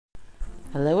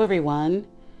Hello everyone,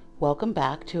 welcome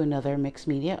back to another mixed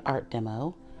media art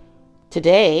demo.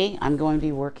 Today I'm going to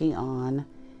be working on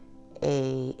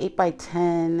a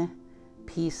 8x10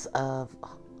 piece of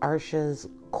Arsha's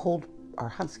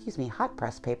hot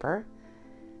press paper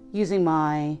using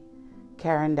my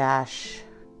Caran d'Ache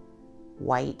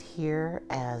white here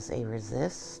as a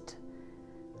resist.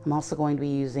 I'm also going to be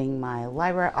using my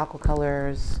Lyra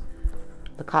Aquacolors,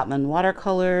 the Cotman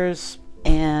Watercolors,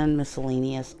 and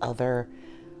miscellaneous other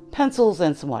pencils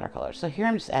and some watercolors. So here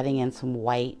I'm just adding in some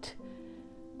white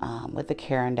with the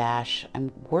Caran d'Ache.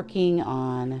 I'm working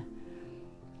on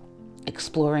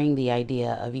exploring the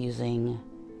idea of using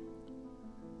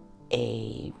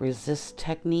a resist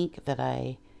technique that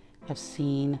I have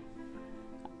seen,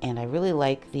 and I really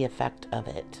like the effect of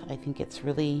it. I think it's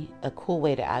really a cool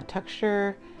way to add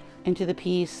texture into the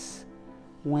piece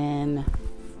when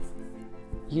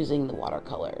using the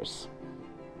watercolors.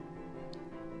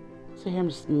 So here I'm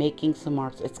just making some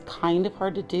marks. It's kind of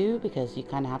hard to do because you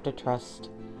kind of have to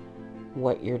trust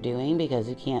what you're doing because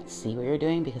you can't see what you're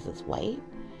doing because it's white.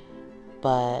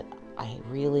 But I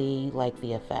really like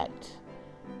the effect.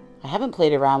 I haven't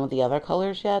played around with the other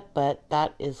colors yet, but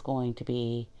that is going to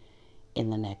be in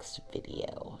the next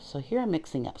video. So here I'm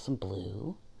mixing up some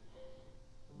blue.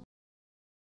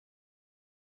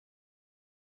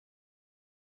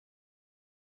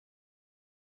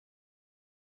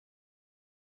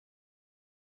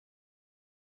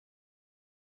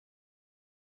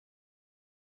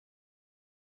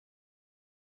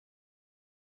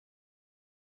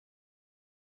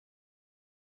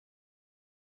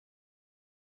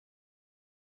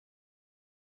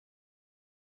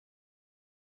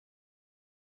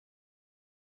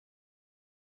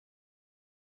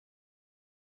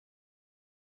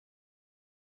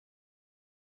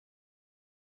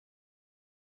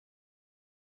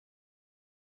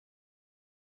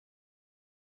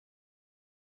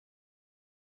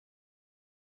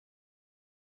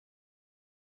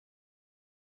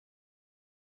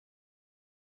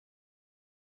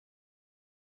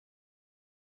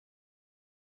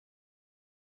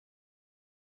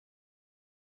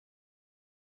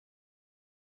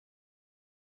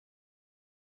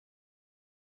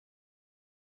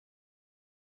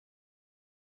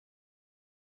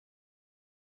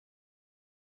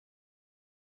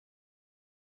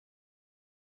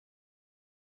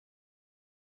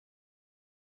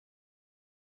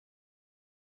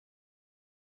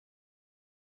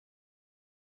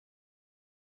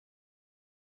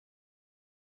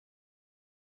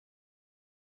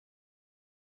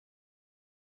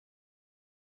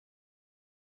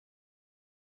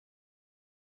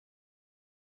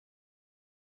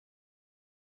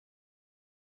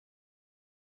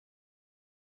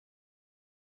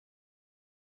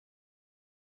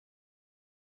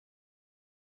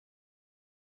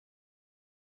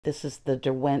 This is the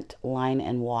Derwent Line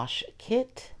and Wash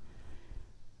kit.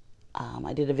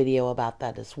 I did a video about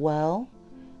that as well.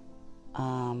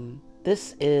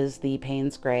 This is the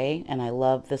Payne's Gray, and I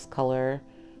love this color,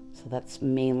 so that's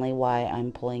mainly why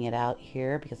I'm pulling it out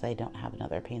here, because I don't have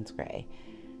another Payne's Gray.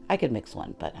 I could mix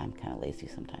one, but I'm kind of lazy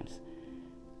sometimes.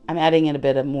 I'm adding in a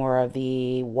bit of more of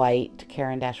the white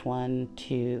Caran d'Ache one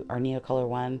to our Neocolor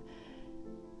One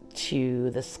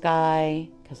to the sky,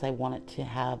 because I want it to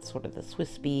have sort of this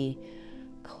wispy,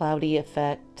 cloudy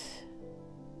effect.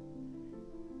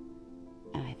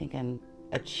 And I think I'm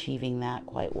achieving that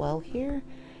quite well here.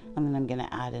 And then I'm going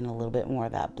to add in a little bit more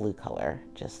of that blue color,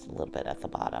 just a little bit at the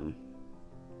bottom.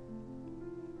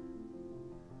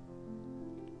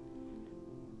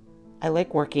 I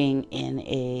like working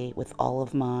with all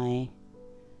of my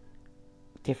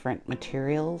different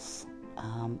materials.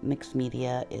 Mixed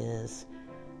media is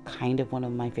kind of one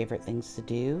of my favorite things to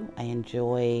do. I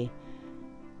enjoy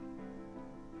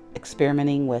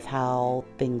experimenting with how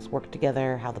things work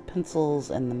together, how the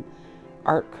pencils and the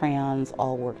art crayons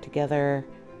all work together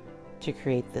to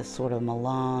create this sort of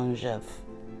melange of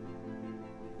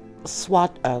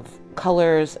swatch of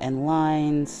colors and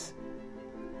lines,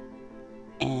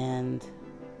 and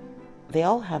they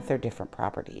all have their different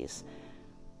properties.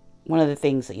 One of the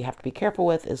things that you have to be careful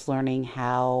with is learning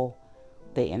how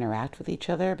they interact with each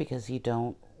other, because you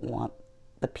don't want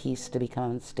the piece to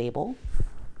become unstable.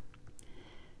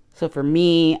 So for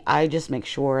me, I just make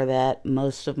sure that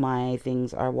most of my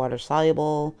things are water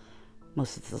soluble,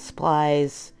 most of the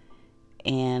supplies,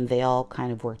 and they all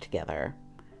kind of work together.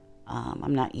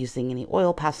 I'm not using any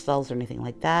oil pastels or anything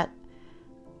like that,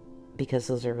 because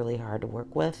those are really hard to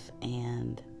work with,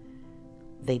 and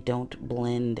they don't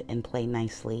blend and play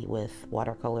nicely with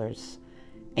watercolors,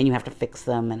 and you have to fix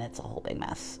them, and it's a whole big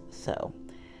mess. So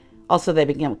Also, they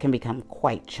can become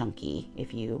quite chunky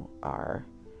if you are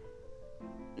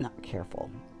not careful.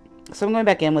 So I'm going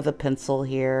back in with a pencil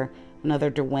here, another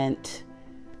Derwent.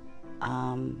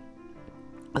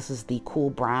 This is the cool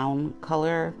brown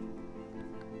color,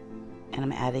 and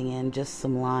I'm adding in just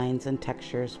some lines and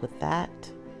textures with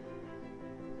that.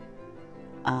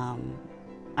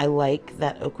 I like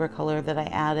that ochre color that I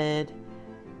added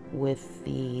with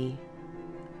the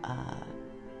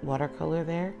watercolor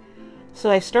there. So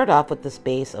I start off with this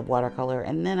base of watercolor,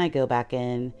 and then I go back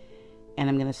in and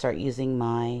I'm going to start using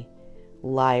my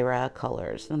Lyra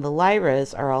colors. And the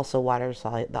Lyras are also water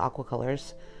soluble. The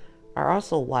Aquacolors are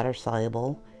also water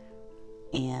soluble,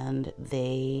 and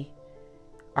they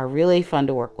are really fun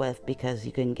to work with because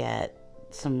you can get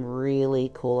some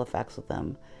really cool effects with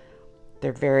them.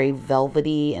 They're very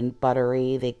velvety and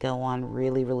buttery. They go on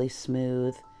really, really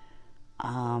smooth.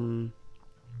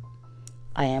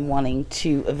 I am wanting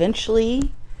to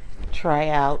eventually try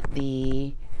out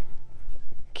the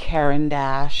Caran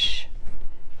d'Ache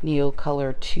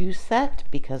Neocolor 2 set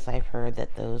because I've heard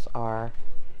that those are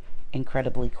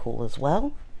incredibly cool as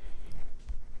well.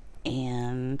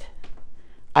 And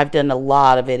I've done a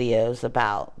lot of videos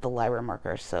about the Lyra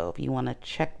marker, so if you want to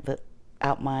check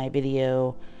out my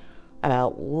video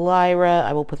about Lyra,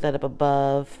 I will put that up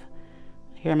above.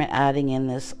 Here I'm adding in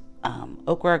this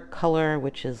ochre color,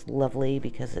 which is lovely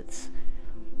because it's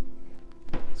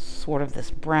sort of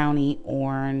this browny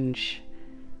orange.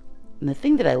 And the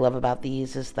thing that I love about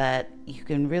these is that you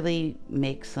can really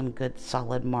make some good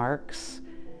solid marks,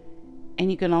 and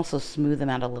you can also smooth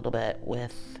them out a little bit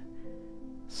with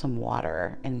some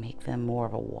water and make them more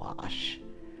of a wash.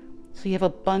 So you have a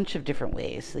bunch of different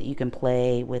ways that you can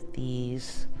play with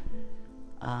these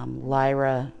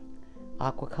Lyra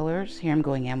Aquacolors. Here I'm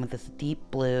going in with this deep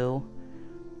blue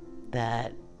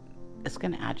that is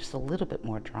going to add just a little bit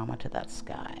more drama to that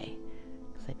sky,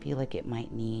 because I feel like it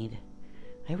might need,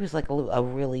 I always like a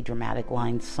really dramatic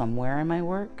line somewhere in my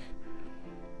work.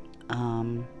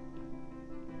 So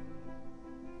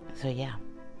yeah,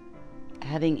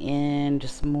 adding in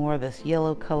just more of this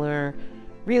yellow color,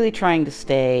 really trying to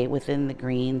stay within the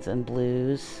greens and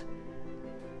blues.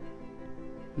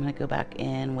 I'm going to go back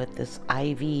in with this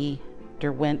Ivy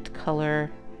Derwent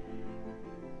color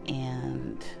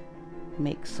and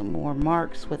make some more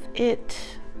marks with it.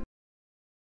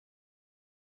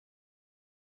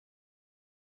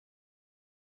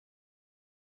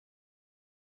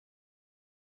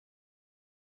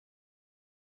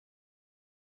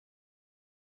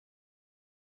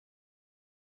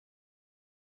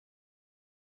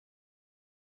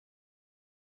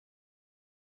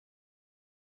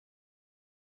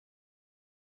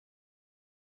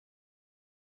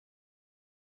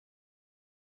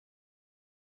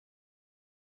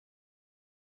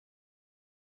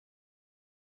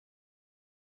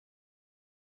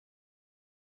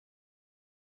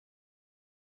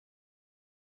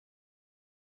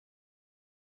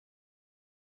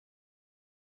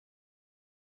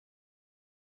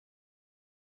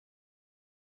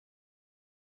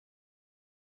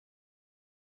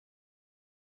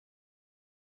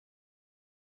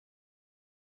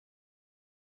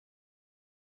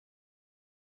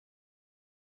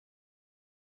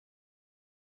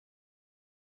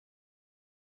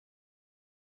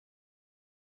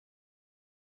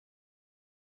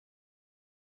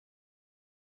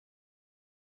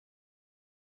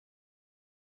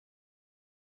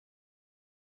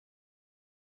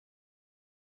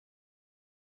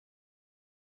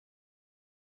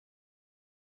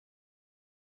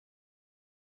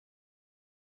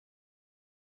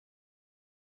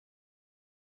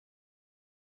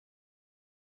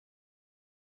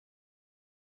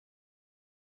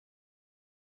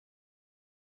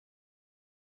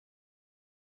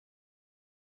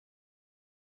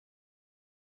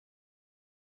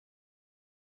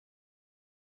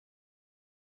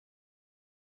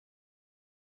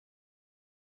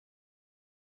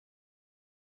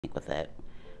 With it,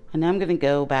 and now I'm going to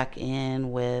go back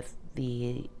in with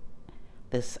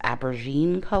this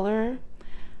aubergine color.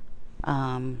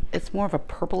 It's more of a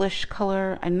purplish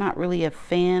color. I'm not really a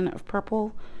fan of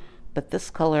purple, but this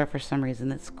color, for some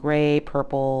reason, it's gray,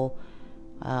 purple,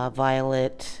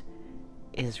 violet,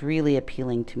 is really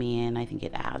appealing to me, and I think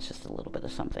it adds just a little bit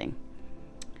of something.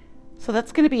 So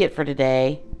that's going to be it for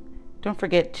today. Don't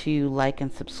forget to like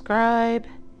and subscribe,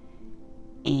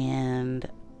 and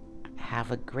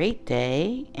have a great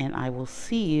day, and I will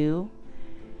see you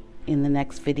in the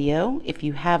next video. If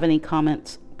you have any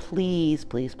comments, please,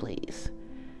 please, please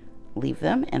leave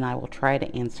them, and I will try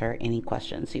to answer any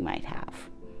questions you might have.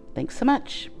 Thanks so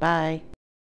much. Bye.